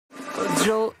a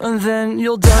jolt and then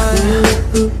you'll die.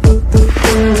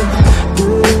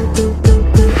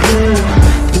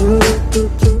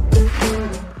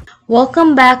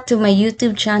 Welcome back to my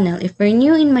YouTube channel. If you're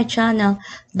new in my channel,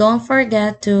 don't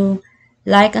forget to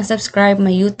like and subscribe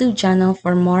my YouTube channel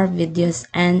for more videos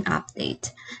and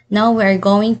updates. Now we are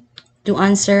going to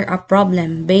answer a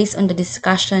problem based on the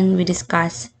discussion we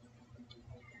discussed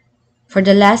for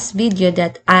the last video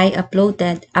that I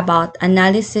uploaded about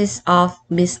analysis of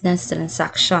business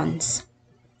transactions.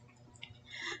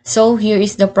 So here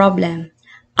is the problem.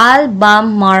 Al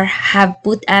Mar have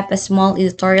put up a small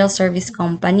editorial service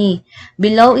company.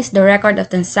 Below is the record of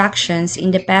transactions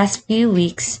in the past few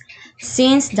weeks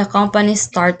since the company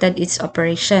started its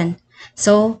operation.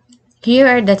 So here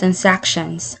are the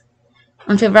transactions.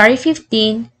 On February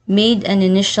 15, made an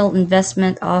initial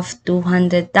investment of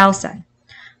 $200,000.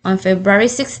 On February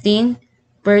 16,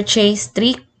 purchased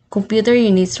 3 computer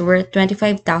units worth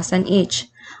 $25,000 each.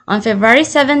 On February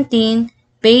 17,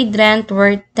 paid rent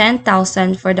worth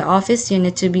 $10,000 for the office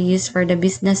unit to be used for the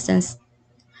business.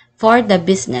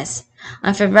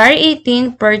 On February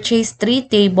 18, purchased 3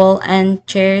 table and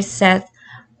chair set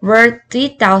worth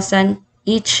 $3,000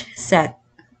 each set.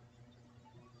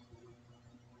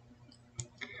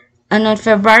 And on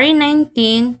February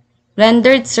 19,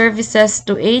 rendered services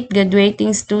to 8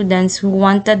 graduating students who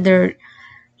wanted their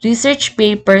research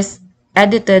papers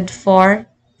edited for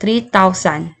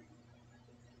 $3,000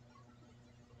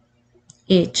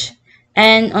 each.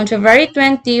 And on February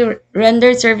 20,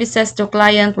 rendered services to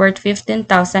client worth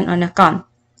 $15,000 on account.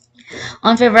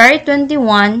 On February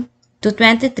 21 to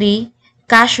 23,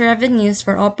 cash revenues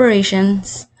for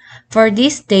operations for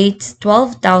these dates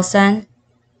 $12,000,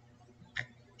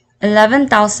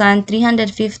 $11,350,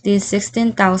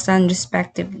 $16,000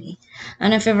 respectively.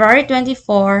 And on February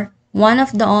 24, one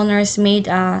of the owners made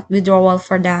a withdrawal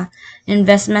for the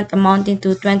investment amounting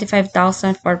to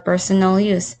 $25,000 for personal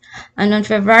use. And on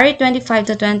February 25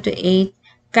 to 28,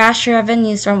 cash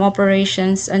revenues from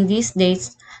operations on these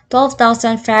dates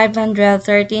 $12,500,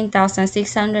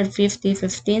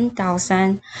 $13,650,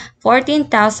 $15,000,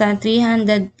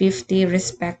 $14,350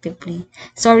 respectively.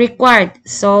 So required.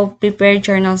 So prepare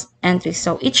journal entries.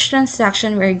 So each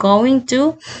transaction we're going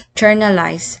to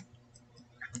journalize.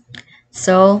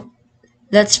 So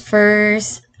let's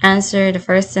first answer the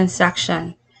first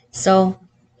transaction. So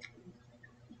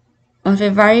on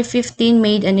February 15,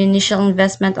 made an initial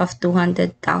investment of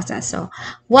 $200,000. So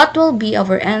what will be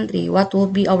our entry? What will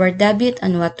be our debit?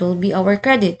 And what will be our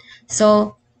credit?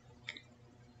 So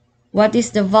what is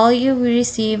the value we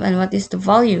receive and what is the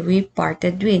value we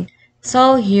parted with?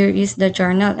 So here is the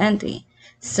journal entry.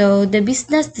 So the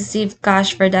business received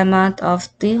cash for the amount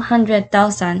of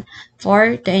 $200,000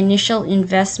 for the initial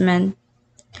investment,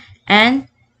 and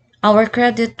our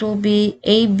credit will be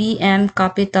ABM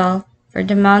Capital for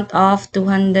the amount of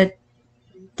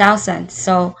 $200,000.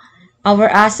 So our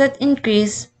asset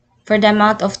increased for the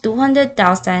amount of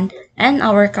 $200,000 and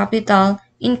our capital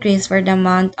increased for the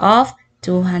amount of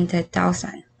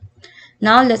 $200,000.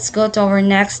 Now let's go to our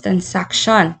next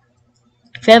transaction.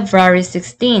 February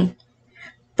 16.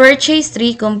 Purchased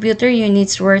 3 computer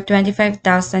units worth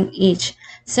 $25,000 each.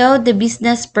 So the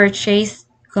business purchased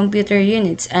computer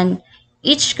units and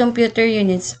each computer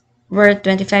units worth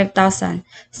 $25,000.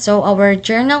 So our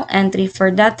journal entry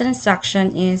for that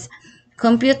transaction is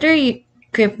computer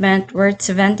equipment worth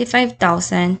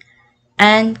 $75,000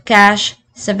 and cash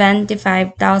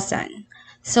 $75,000.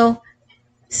 So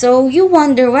you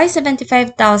wonder why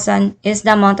 $75,000 is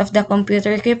the amount of the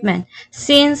computer equipment,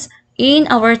 since in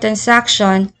our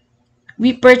transaction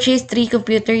we purchased 3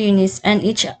 computer units and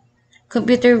each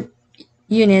computer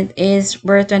unit is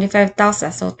worth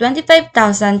 $25,000. So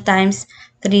 25,000 times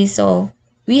 3, so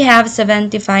we have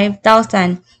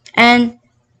 $75,000. And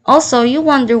also you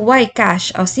wonder why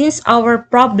cash? Since our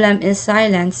problem is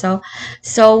silent, so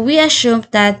we assume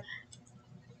that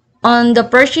on the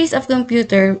purchase of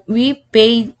computer we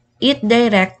paid it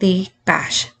directly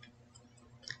cash.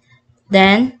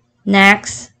 Then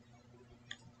next,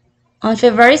 on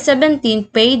February 17,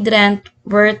 paid rent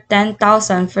worth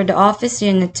 $10,000 for the office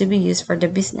unit to be used for the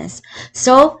business.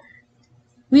 So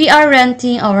we are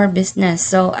renting our business.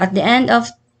 So at the end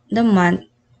of the month,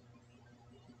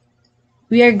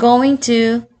 we are going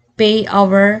to pay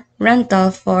our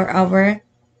rental for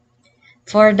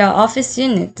the office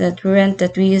unit that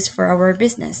we use for our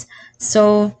business.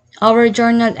 So our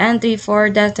journal entry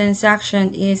for that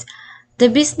transaction is the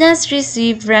business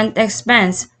received rent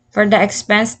expense for the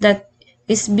expense that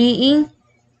is being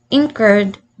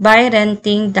incurred by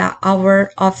renting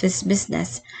our office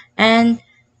business. And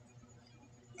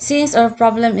since our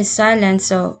problem is silent,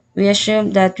 so we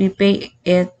assume that we pay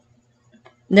it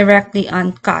directly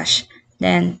on cash.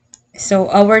 Then, so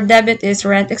our debit is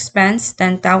rent expense,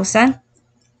 10,000.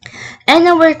 And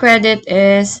our credit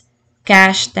is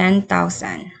cash,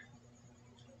 10,000.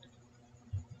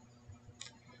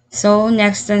 So,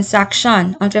 next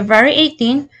transaction. On February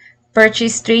 18,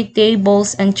 purchase 3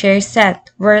 tables and chair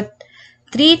set worth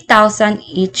 3,000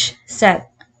 each set.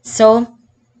 So,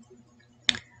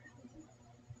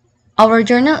 our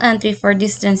journal entry for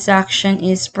this transaction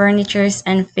is furnitures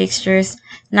and fixtures,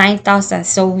 9,000.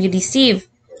 So, we receive.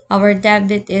 Our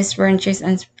debit is furnitures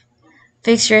and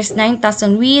fixtures,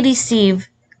 9,000. We receive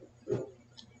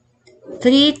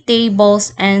 3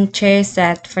 tables and chair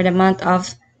set for the amount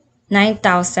of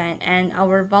 9,000, and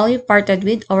our value parted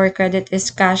with our credit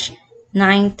is cash,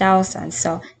 9,000.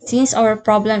 So since our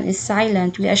problem is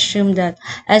silent, we assume that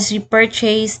as we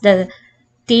purchase the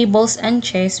tables and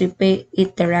chairs, we pay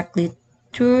it directly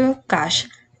through cash.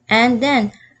 And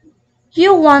then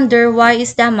you wonder why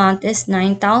is the amount is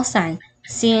 9,000,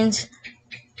 since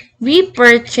we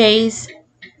purchase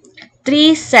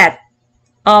 3 sets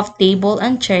of table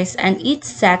and chairs and each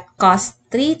set costs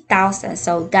 3,000.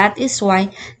 So that is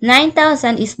why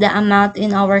 9,000 is the amount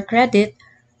in our credit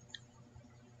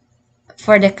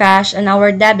for the cash and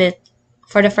our debit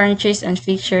for the furnitures and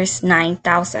fixtures,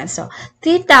 9,000. So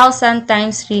 3,000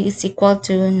 times 3 is equal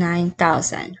to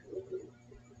 9,000.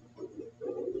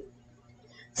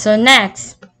 So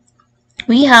next,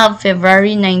 we have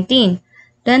February 19.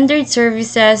 Rendered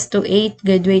services to 8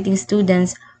 graduating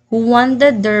students who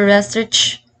wanted their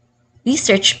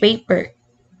research paper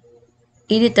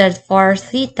edited for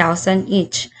 3,000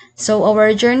 each. So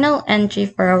our journal entry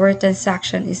for our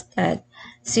transaction is that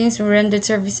since we rendered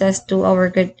services to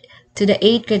the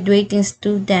 8 graduating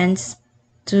students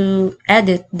to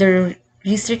edit their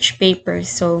research paper,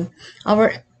 so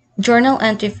our journal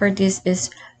entry for this is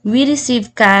we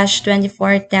receive cash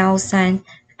 24,000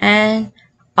 and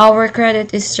our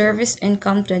credit is service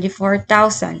income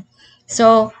 24,000.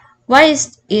 So why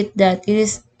is it that it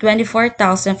is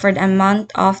 24,000 for the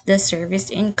amount of the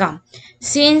service income?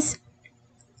 Since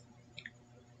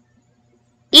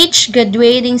each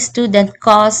graduating student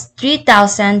costs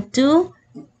 3,000 to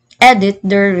edit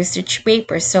their research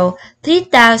paper. So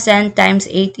 3,000 times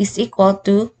 8 is equal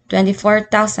to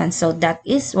 24,000. So that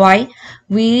is why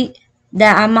the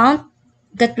amount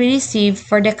that we receive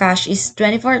for the cash is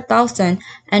 24,000,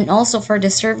 and also for the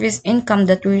service income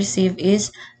that we receive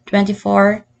is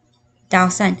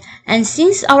 24,000. And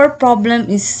since our problem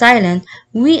is silent,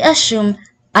 we assume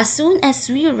as soon as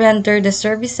we render the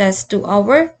services to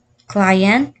our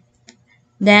client,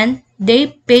 then they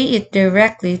pay it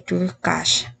directly through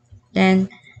cash. Then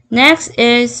next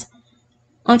is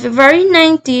on February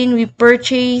 19, we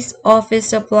purchase office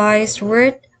supplies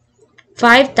worth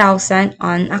 5,000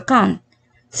 on account.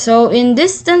 So in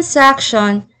this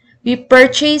transaction, we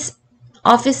purchase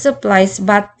office supplies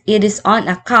but it is on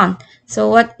account. So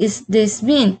what is this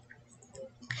mean?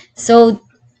 So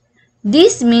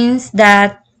this means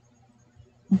that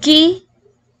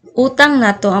utang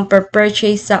na to ang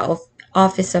purchase sa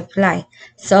office supply.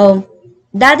 So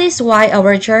that is why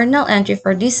our journal entry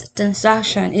for this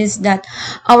transaction is that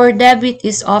our debit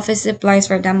is office supplies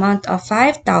for the amount of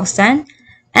 5,000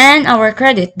 and our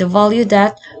credit, the value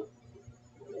that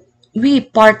we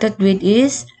parted with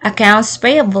is accounts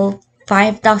payable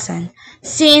 5,000.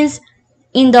 Since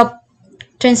in the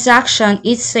transaction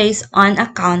it says on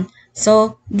account,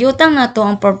 so giutang na to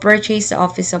ang purchase sa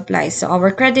office supplies. So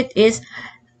our credit is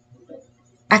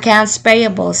accounts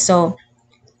payable. So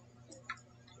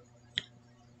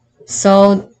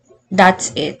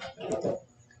that's it.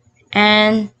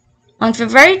 And on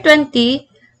February 20,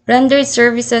 rendered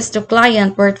services to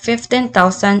client worth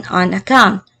 15,000 on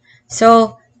account.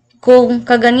 So kung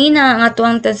kaganina ang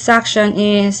atuang transaction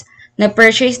is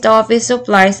na-purchase the office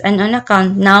supplies and on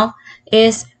account, now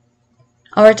is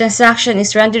our transaction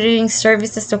is rendering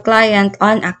services to client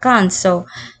on account. So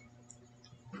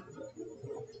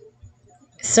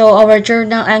our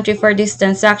journal entry for this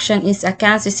transaction is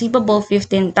accounts receivable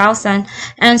 15,000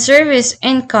 and service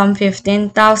income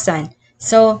 15,000.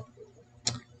 So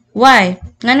why?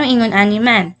 Ngano ingon ani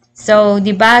man? So,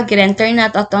 di ba, girenter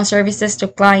na atong services to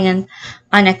client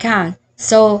on account.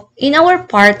 So, in our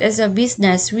part as a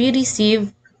business, we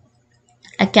receive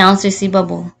accounts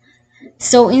receivable.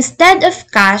 So, instead of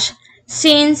cash,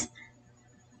 since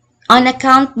on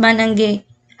account man ang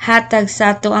hatag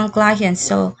sa ato ang client,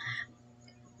 so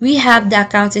we have the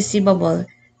accounts receivable.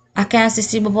 Accounts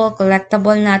receivable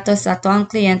collectible nato sa ato ang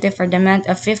kliyente for the amount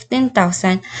of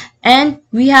 15,000, and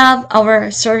we have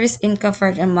our service income for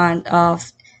the amount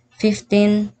of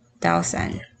 15,000.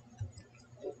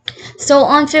 So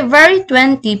on February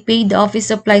 20, paid the office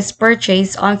supplies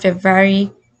purchase on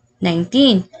February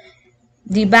 19.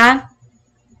 Diba?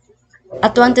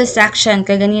 At one transaction,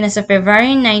 kaganina sa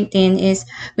February 19 is,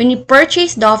 when you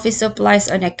purchase the office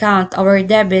supplies on account, our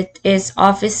debit is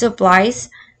office supplies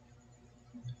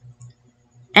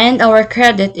and our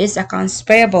credit is accounts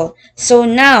payable. So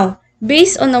now,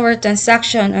 based on our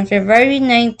transaction on February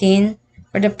 19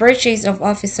 for the purchase of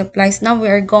office supplies, now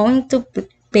we are going to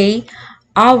pay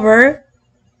our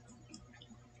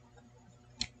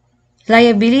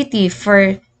liability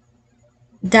for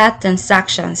that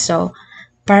transaction. So,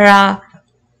 para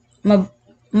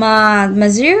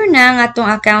ma-zero na ang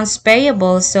atong accounts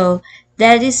payable. So,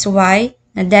 that is why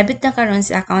na-debit na karon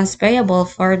sa accounts payable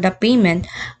for the payment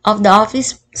of the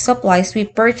office supplies we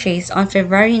purchased on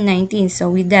February 19.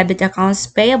 So, we debit accounts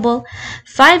payable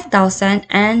 5,000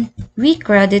 and we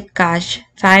credit cash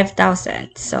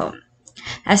 5,000. So,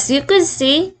 as you could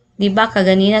see, di ba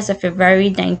kaganina sa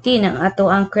February 19, ang ato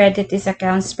ang credit is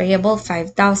accounts payable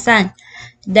 5,000.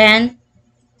 Then,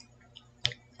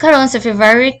 karon sa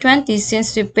February 20,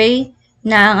 since we pay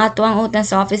na ang ato ang utang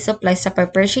sa office supplies sa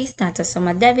purchase nato, so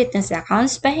ma-debit na sa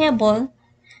accounts payable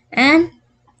and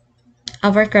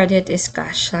our credit is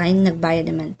cash. Line,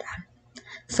 nagbayad naman ta.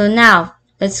 So now,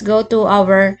 let's go to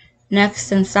our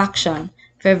next transaction.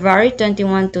 February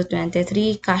 21 to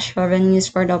 23, cash revenues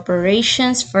for the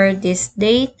operations for this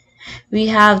date.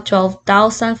 We have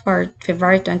 12,000 for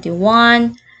February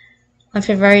 21. On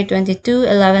February 22,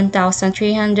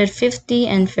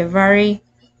 11,350 and February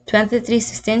 23,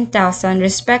 16,000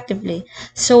 respectively.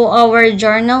 So our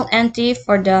journal entry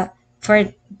for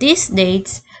these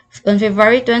dates, on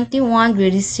February 21,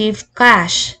 we received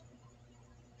cash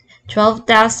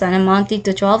 12,000, amounting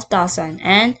to 12,000,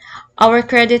 and our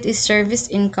credit is service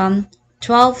income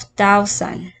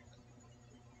 12,000.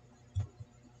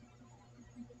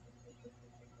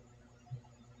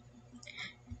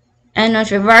 And on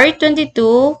February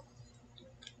 22,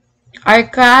 our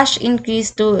cash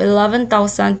increased to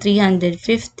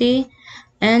 11,350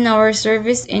 and our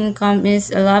service income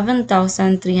is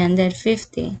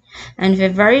 11,350. And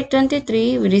February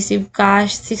 23, we received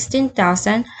cash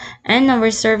 16,000 and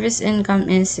our service income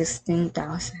is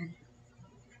 16,000.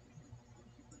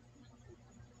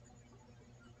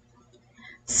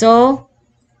 So,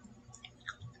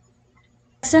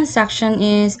 next transaction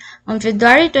is on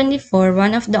February 24,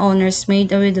 one of the owners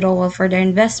made a withdrawal for their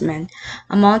investment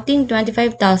amounting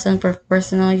 25,000 for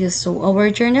personal use. So our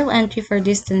journal entry for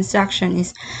this transaction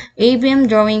is ABM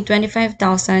drawing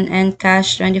 25,000 and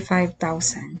cash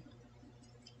 25,000.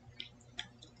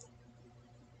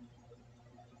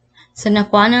 So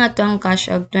nakuha na ito ang cash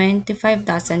of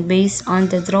 25,000 based on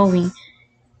the drawing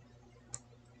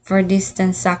for this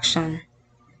transaction.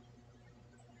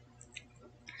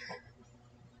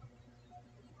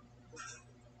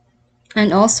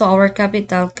 And also our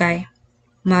capital kay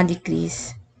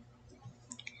ma-decrease.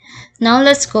 Now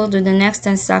let's go to the next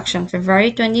transaction,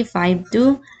 February 25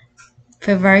 to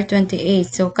February 28.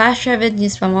 So cash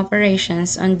revenues from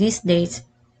operations on these dates.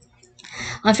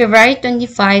 On February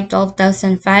 25,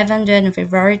 12,500. On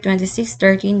February 26,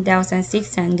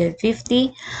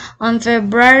 13,650. On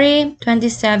February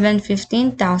 27,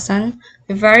 15,000.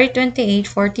 February 28,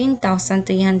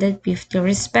 14,350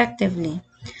 respectively.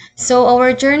 So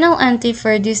our journal entry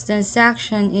for this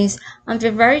transaction is on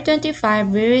February 25,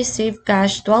 we received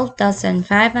cash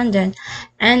 12,500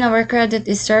 and our credit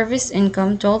is service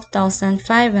income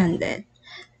 12,500.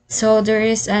 So there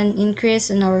is an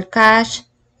increase in our cash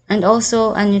and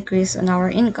also an increase in our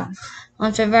income.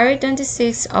 On February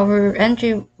 26, our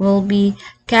entry will be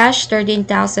cash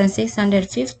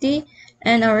 13,650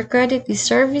 and our credit is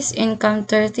service income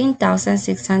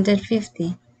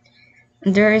 13,650.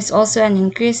 There is also an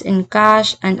increase in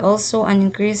cash and also an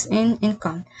increase in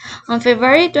income. On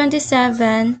February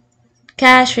 27,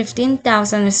 cash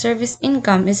 15,000, service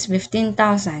income is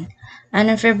 15,000. And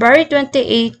on February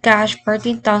 28, cash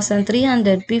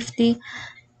 14,350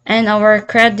 and our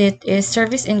credit is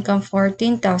service income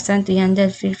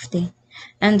 14,350.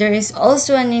 And there is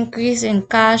also an increase in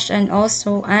cash and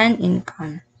also an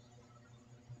income.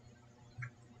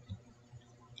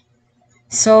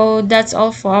 So that's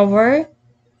all for our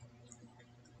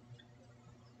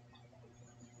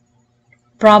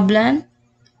problem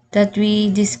that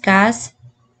we discussed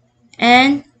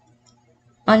and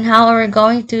on how we're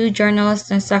going to journal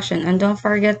transaction. And don't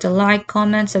forget to like,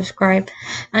 comment, subscribe,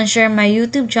 and share my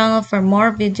YouTube channel for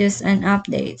more videos and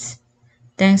updates.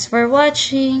 Thanks for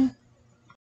watching.